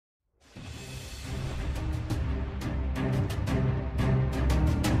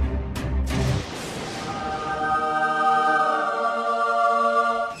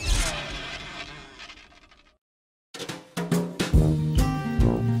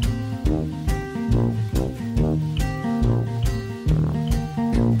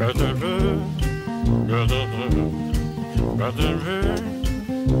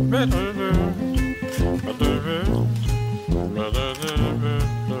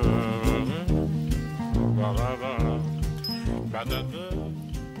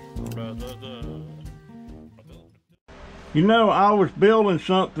You know, I was building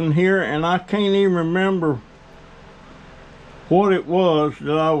something here and I can't even remember what it was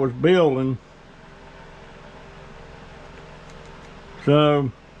that I was building.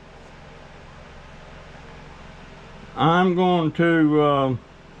 So I'm going to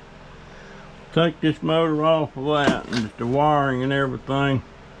take this motor off of that and the wiring and everything.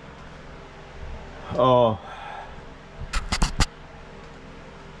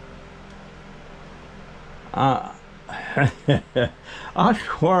 I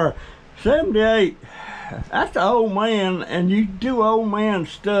swear, 78, that's the old man, and you do old man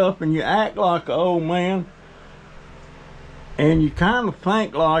stuff and you act like an old man and you kind of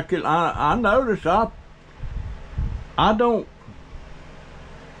think like it. I notice I don't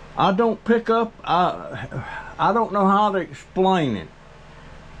pick up, I don't know how to explain it.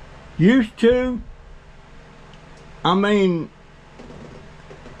 Used to, I mean,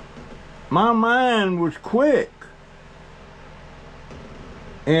 my mind was quick.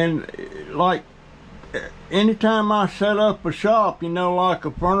 And like anytime I set up a shop, you know, like a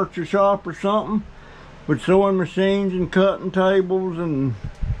furniture shop or something, with sewing machines and cutting tables and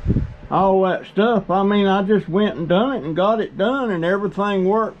all that stuff, I mean, I just went and done it and got it done and everything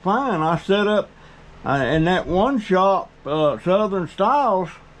worked fine. I set up in that one shop, Southern Styles,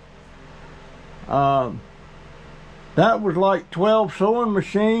 that was like 12 sewing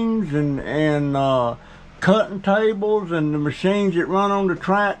machines and cutting tables and the machines that run on the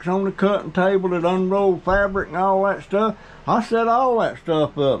tracks on the cutting table that unroll fabric and all that stuff. I set all that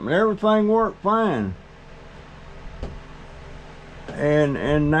stuff up and everything worked fine.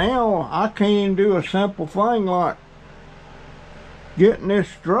 And now I can't even do a simple thing like getting this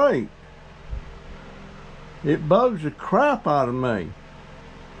straight. It bugs the crap out of me.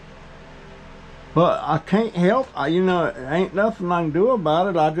 But I can't help, you know, ain't nothing I can do about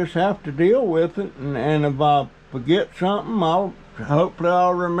it. I just have to deal with it. And if I forget something, hopefully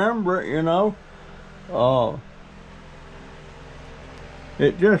I'll remember it, you know.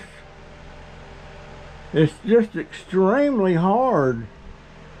 It's just extremely hard.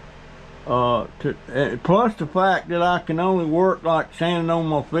 Plus the fact that I can only work like standing on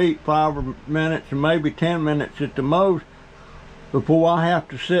my feet 5 minutes and maybe 10 minutes at the most before I have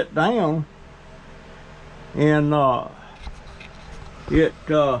to sit down. And I'm gonna get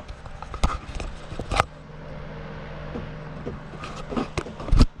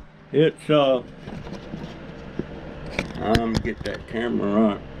that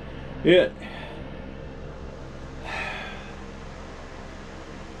camera right.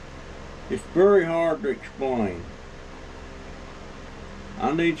 It's very hard to explain.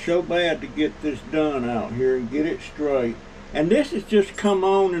 I need so bad to get this done out here and get it straight. And this has just come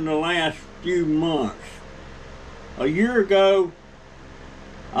on in the last few months. A year ago,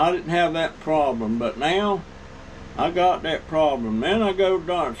 I didn't have that problem, but now I got that problem. Then I go to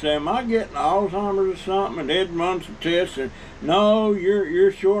the doctor and say, am I getting Alzheimer's or something? And they'd run some tests and, no,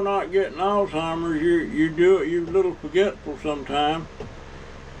 you're sure not getting Alzheimer's. You're a little forgetful sometimes,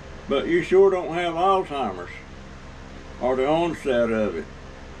 but you sure don't have Alzheimer's or the onset of it.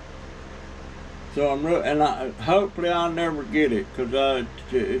 So hopefully I'll never get it, because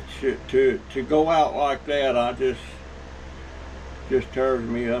to go out like that, I just tears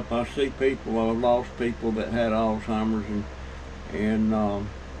me up. I see people, I've lost people that had Alzheimer's, and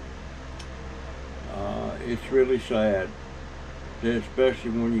it's really sad,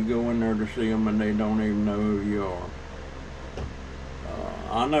 especially when you go in there to see them and they don't even know who you are.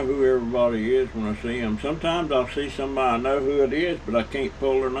 I know who everybody is when I see them. Sometimes I'll see somebody, I know who it is, but I can't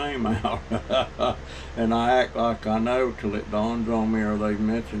pull their name out. And I act like I know till it dawns on me or they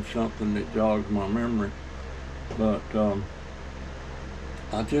mention something that jogs my memory. But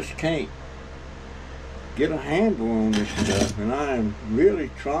I just can't get a handle on this stuff, and I am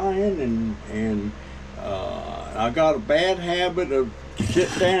really trying, and I got a bad habit of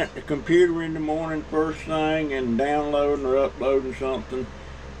sitting down at the computer in the morning first thing and downloading or uploading something,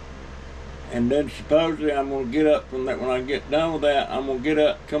 and then supposedly I'm going to get up from that. When I get done with that, I'm going to get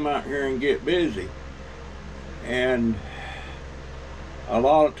up, come out here and get busy. And a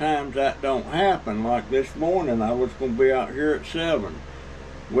lot of times that don't happen. Like this morning, I was going to be out here at 7.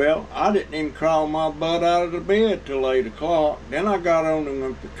 Well, I didn't even crawl my butt out of the bed till 8 o'clock. Then I got on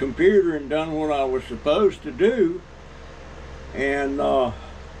the computer and done what I was supposed to do. And then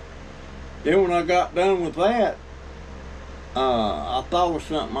when I got done with that, I thought of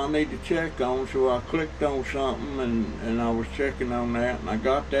something I need to check on, so I clicked on something and I was checking on that, and I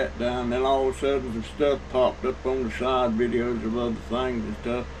got that done. Then all of a sudden some stuff popped up on the side, videos of other things and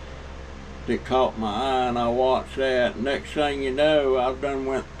stuff that caught my eye, and I watched that. Next thing you know, I've done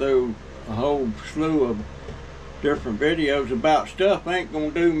went through a whole slew of different videos about stuff ain't gonna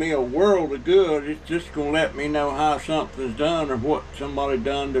do me a world of good. It's just gonna let me know how something's done or what somebody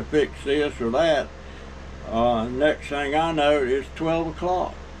done to fix this or that. Next thing I know, it's 12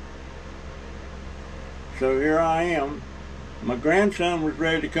 o'clock. So here I am. My grandson was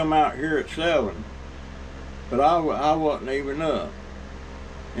ready to come out here at 7, but I wasn't even up.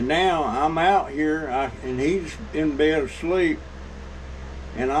 And now I'm out here, and he's in bed asleep,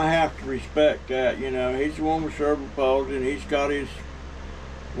 and I have to respect that. You know, he's the one with cerebral palsy, and he's got his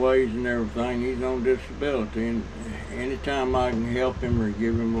ways and everything. He's on disability, and anytime I can help him or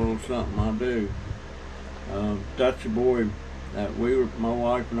give him a little something, I do. That's a boy that my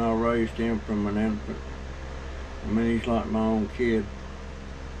wife and I raised him from an infant. I mean, he's like my own kid.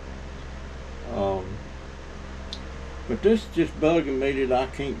 But this is just bugging me that I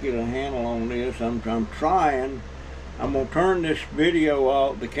can't get a handle on this. I'm trying. I'm gonna turn this video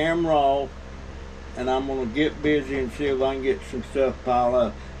off, the camera off, and I'm gonna get busy and see if I can get some stuff piled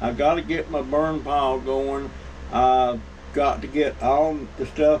up. I gotta get my burn pile going. I've got to get all the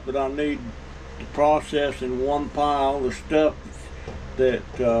stuff that I need to process in one pile. The stuff that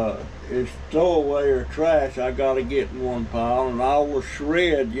is throwaway or trash, I gotta get in one pile, and all the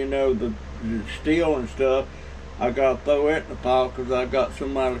shred, you know, the steel and stuff, I gotta throw it in the pile because I got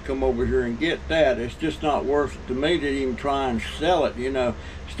somebody to come over here and get that. It's just not worth it to me to even try and sell it. You know,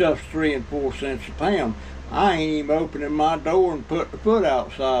 stuff's 3 and 4 cents a pound. I ain't even opening my door and put the foot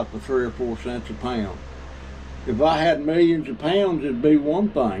outside for 3 or 4 cents a pound. If I had millions of pounds, it'd be one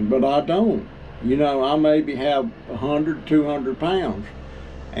thing, but I don't. You know, I maybe have 100, 200 pounds.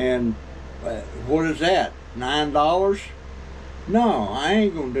 And what is that, $9? No, I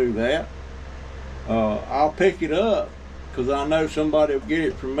ain't gonna do that. I'll pick it up because I know somebody will get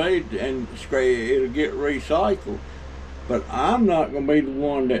it from me and it'll get recycled. But I'm not going to be the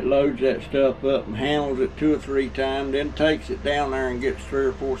one that loads that stuff up and handles it 2 or 3 times, then takes it down there and gets 3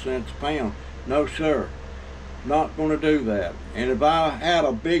 or 4 cents a pound. No, sir. Not going to do that. And if I had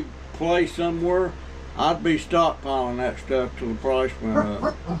a big place somewhere, I'd be stockpiling that stuff till the price went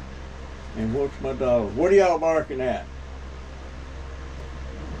up. And what's my dog? What are y'all barking at?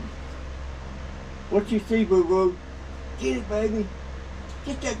 What you see, boo-boo? Get it, baby.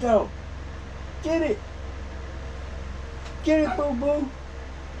 Get that dog. Get it. Get it, boo-boo.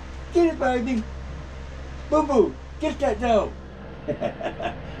 Get it, baby. Boo-boo, get that dog.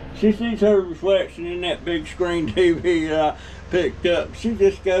 She sees her reflection in that big screen TV that I picked up. She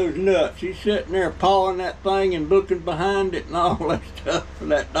just goes nuts. She's sitting there pawing that thing and looking behind it and all that stuff for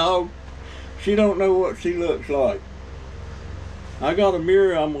that dog. She don't know what she looks like. I got a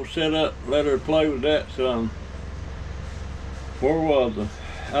mirror I'm going to set up, let her play with that some. Where was I?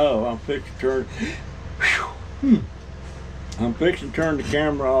 Oh, I'm fixing to turn. I'm fixing to turn the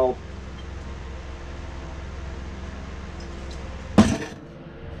camera off.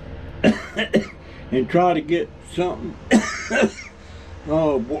 And try to get something.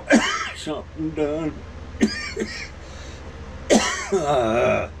 Oh boy, something done.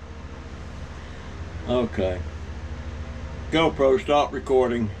 Okay. GoPro, stop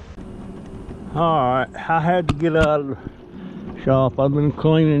recording. Alright, I had to get out of the shop. I've been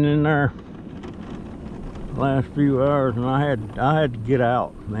cleaning in there the last few hours, and I had to get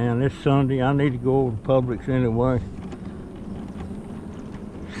out, man. It's Sunday. I need to go over to Publix anyway.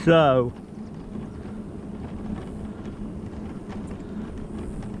 So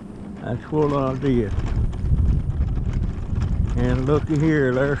that's what I did. And looky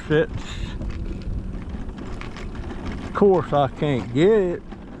here, there sits. Of course I can't get it.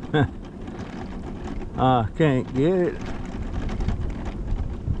 I can't get it.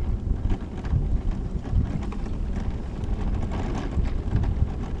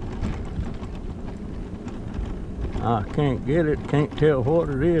 I can't get it, can't tell what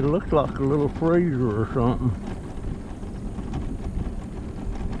it is. It looks like a little freezer or something.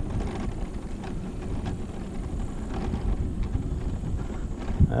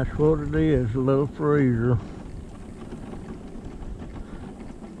 That's what it is, a little freezer.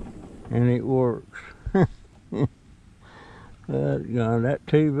 And it works. That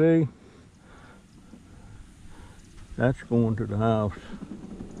TV, that's going to the house.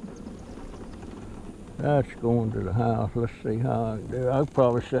 That's going to the house. Let's see how I can do it. I'll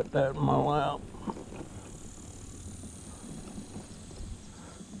probably set that in my lap.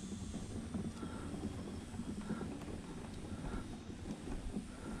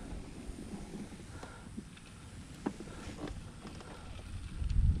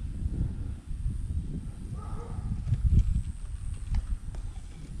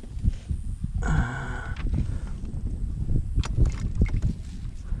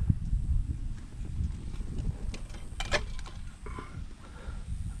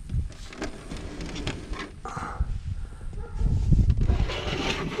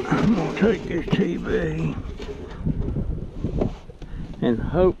 I'm gonna take this TV and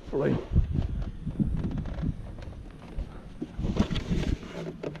hopefully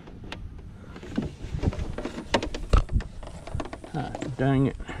dang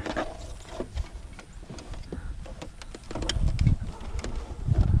it.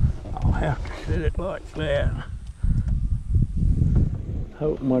 I'll have to set it like that.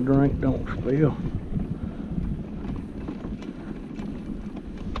 Hope my drink don't spill.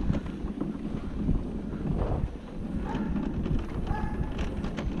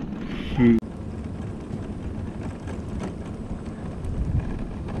 Shoot.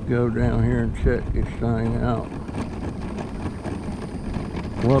 Go down here and check this thing out.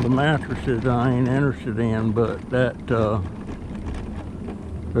 Well, the mattresses I ain't interested in, but that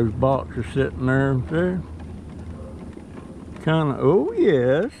those boxes sitting there, they're kind of, oh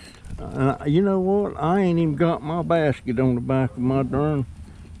yes. You know what? I ain't even got my basket on the back of my darn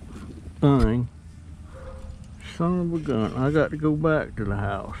thing. Son of a gun! I got to go back to the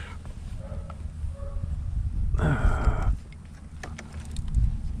house.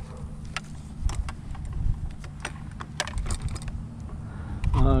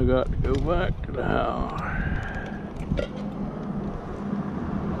 I got to go back to the house.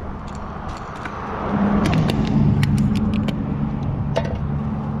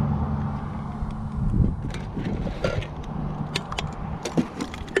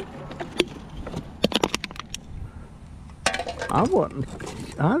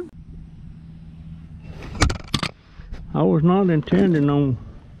 I was not intending on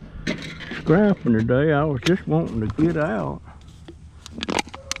scrapping today. I was just wanting to get out.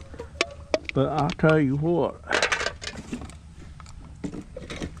 But I'll tell you what,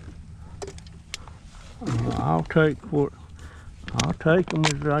 I'll take them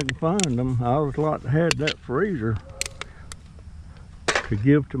as I can find them. I always like to have that freezer to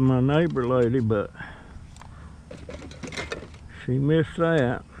give to my neighbor lady, but she missed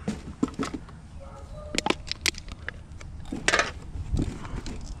that.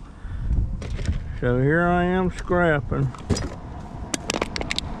 So here I am scrapping.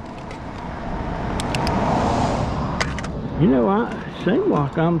 You know, it seems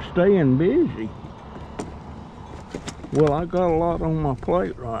like I'm staying busy. Well, I got a lot on my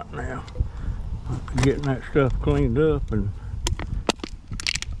plate right now. Getting that stuff cleaned up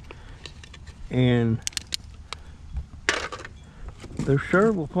and there's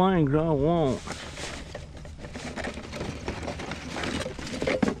several things I want.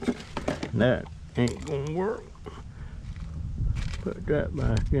 That ain't gonna work. Put that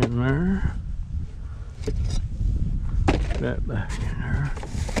back in there. That back in there.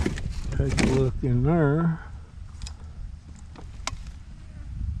 Take a look in there.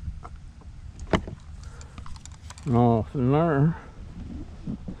 And off in there.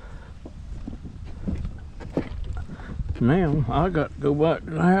 Now I got to go back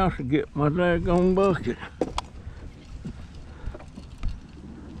to the house and get my daggone bucket.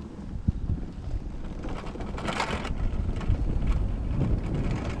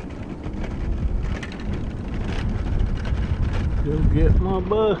 Go get my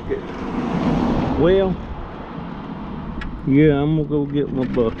bucket. Well, yeah, I'm gonna go get my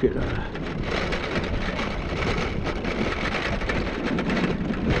bucket.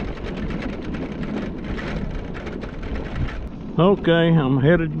 Okay, I'm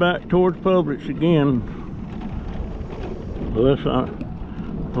headed back towards Publix again, unless I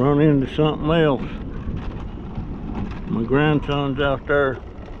run into something else. My grandson's out there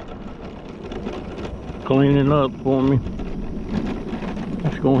cleaning up for me.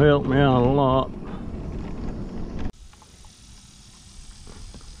 It's gonna help me out a lot.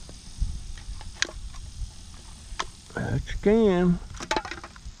 That can.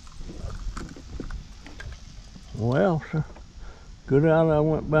 Well, sir. Good out I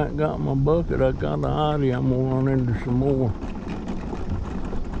went back and got my bucket. I got the idea I'm gonna run into some more.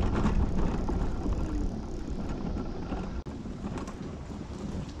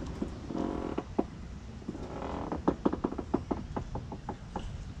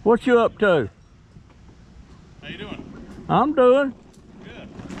 What you up to? How you doing? I'm doing. Good.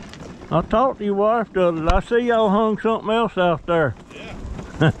 I talked to your wife the other day. I see y'all hung something else out there.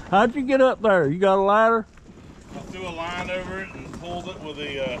 Yeah. How'd you get up there? You got a ladder? I threw a line over it and pulled it with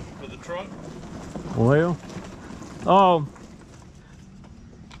the truck. Well,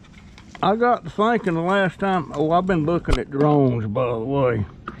 I got to thinking the last time. Oh, I've been looking at drones, by the way.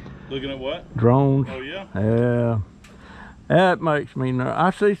 Looking at what? Drones. Oh yeah. Yeah. That makes me nervous.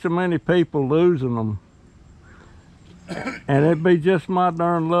 I see so many people losing them, and it'd be just my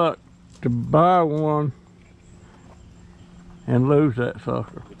darn luck to buy one and lose that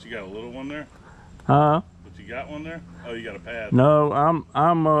sucker. But you got a little one there? Huh? But you got one there? Oh, you got a pad. No, I'm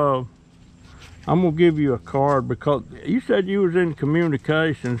gonna give you a card because you said you was in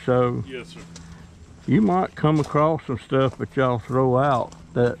communication, so Yes, sir. you might come across some stuff that y'all throw out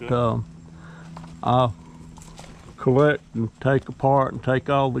that Okay. I'll collect and take apart and take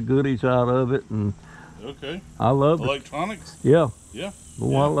all the goodies out of it, and Okay. I love it. Electronics? Yeah. Yeah. Well,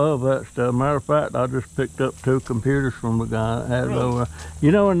 Yeah. I love that stuff. Matter of fact, I just picked up 2 computers from the guy that had it Really? over.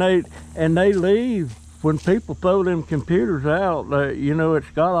 You know, and they leave when people throw them computers out. You know, it's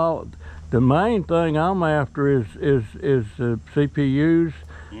got all. The main thing I'm after is CPUs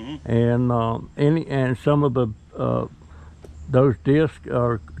and some of the those discs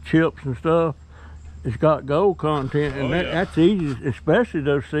or chips and stuff. It's got gold content, and Oh, yeah. that's easy, especially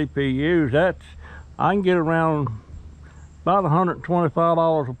those CPUs. I can get around about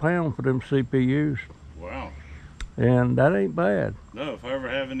 $125 a pound for them CPUs, Wow. and that ain't bad. No, if I ever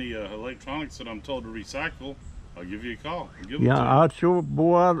have any electronics that I'm told to recycle, I'll give you a call. I'll give them to Yeah, you. I'd sure,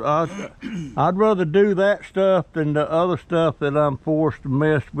 boy, I'd rather do that stuff than the other stuff that I'm forced to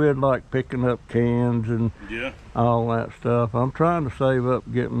mess with, like picking up cans and Yeah. all that stuff. I'm trying to save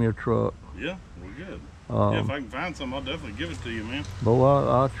up getting me a truck. Yeah. We're good. Yeah, if I can find some, I'll definitely give it to you, man. Boy,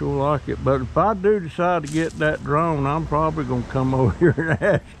 I sure like it. But if I do decide to get that drone, I'm probably gonna come over here and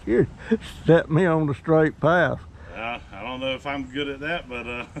ask you to set me on the straight path. I don't know if I'm good at that,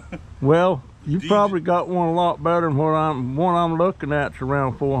 but Well, you Did- probably got one a lot better than what I'm looking at's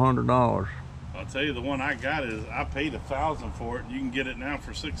around $400. I'll tell you the one I got is I paid $1,000 for it. You can get it now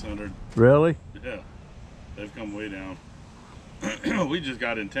for $600. Really? Yeah, they've come way down. We just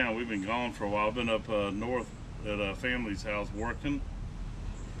got in town. We've been gone for a while. I've been up north at a family's house working,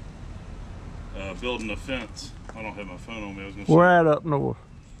 building a fence. I don't have my phone on me. I was We're gonna at up north.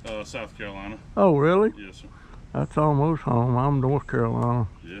 say South Carolina. Oh, really? Yes, sir. That's almost home. I'm North Carolina,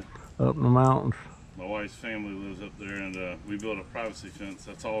 Yeah. up in the mountains. My wife's family lives up there, and we built a privacy fence.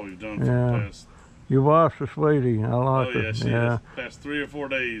 That's all we've done for Yeah. the past. Your wife's a sweetie. I like Oh her. yeah, she Yeah, is. Past 3 or 4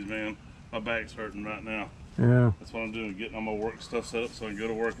 days, man. My back's hurting right now. yeah, That's what I'm doing, getting all my work stuff set up so I can go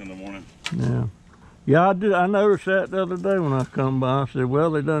to work in the morning. yeah. Yeah, I did. I noticed that the other day when I come by. I said,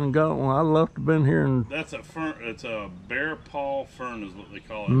 "Well, they done got one. I'd love to been here and." That's a fern. It's a bear paw fern, is what they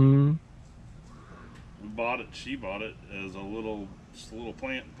call it. Mm, We bought it. She bought it as just a little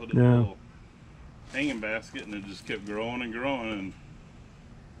plant. Put it in Yeah. a little hanging basket, and it just kept growing and growing. And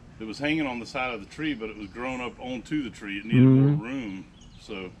it was hanging on the side of the tree, but it was growing up onto the tree. It needed more room,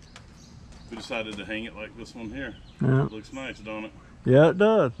 so we decided to hang it like this one here. yeah, It looks nice, don't it? yeah. It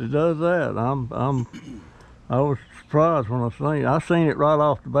does. It does that. I was surprised when I seen it. I seen it right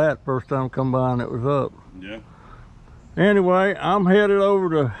off the bat first time I come by and it was up. Yeah. Anyway, I'm headed over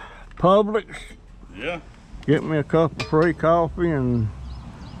to Publix. Yeah. Get me a cup of free coffee, and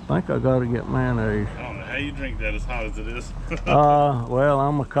I think I got to get mayonnaise. I don't know how you drink that as hot as it is. Well,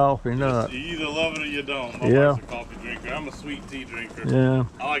 I'm a coffee nut. You either love it or you don't. My Yeah. wife's a coffee drinker. I'm a sweet tea drinker. Yeah.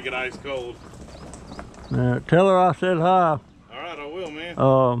 I like it ice cold. Tell her I said hi. All right, I will,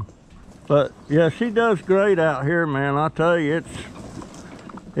 man. But yeah, she does great out here, man. I tell you,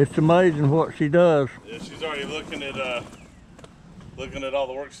 it's amazing what she does. Yeah, she's already looking at all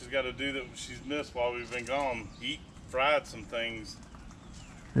the work she's got to do that she's missed while we've been gone. Fried some things.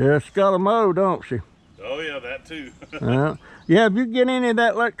 Yeah, she got a mow, don't she? Oh yeah, that too. Yeah. Yeah, if you get any of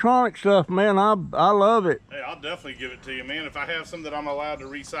that electronic stuff, man, I love it. Hey, I'll definitely give it to you, man. If I have some that I'm allowed to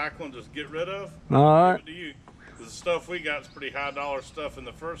recycle and just get rid of, All I'll right. give it to you. 'Cause the stuff we got is pretty high dollar stuff in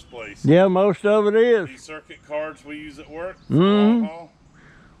the first place. Yeah, most of it is. These circuit cards we use at work for Mhm. long haul.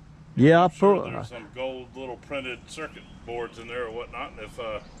 Yeah, I I'm sure put. there's some gold little printed circuit boards in there or whatnot. And if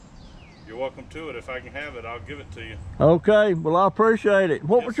you're welcome to it, if I can have it, I'll give it to you. Okay, well, I appreciate it.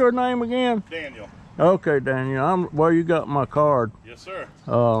 What was Yes. your name again? Daniel. Okay, Daniel. Well, you got my card. Yes, sir.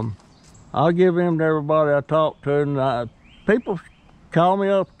 I'll give him to everybody I talk to, and people call me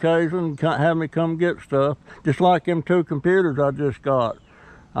up occasionally and have me come get stuff. Just like them 2 computers I just got.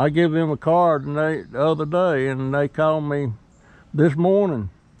 I give them a card the other day, and they called me this morning.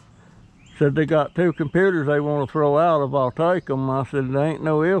 Said they got 2 computers they want to throw out if I'll take them. I said, there ain't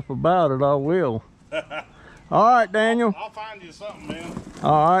no if about it, I will. All right, Daniel. I'll find you something, man.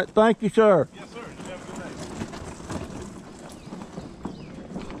 All right, thank you, sir. Yes, sir.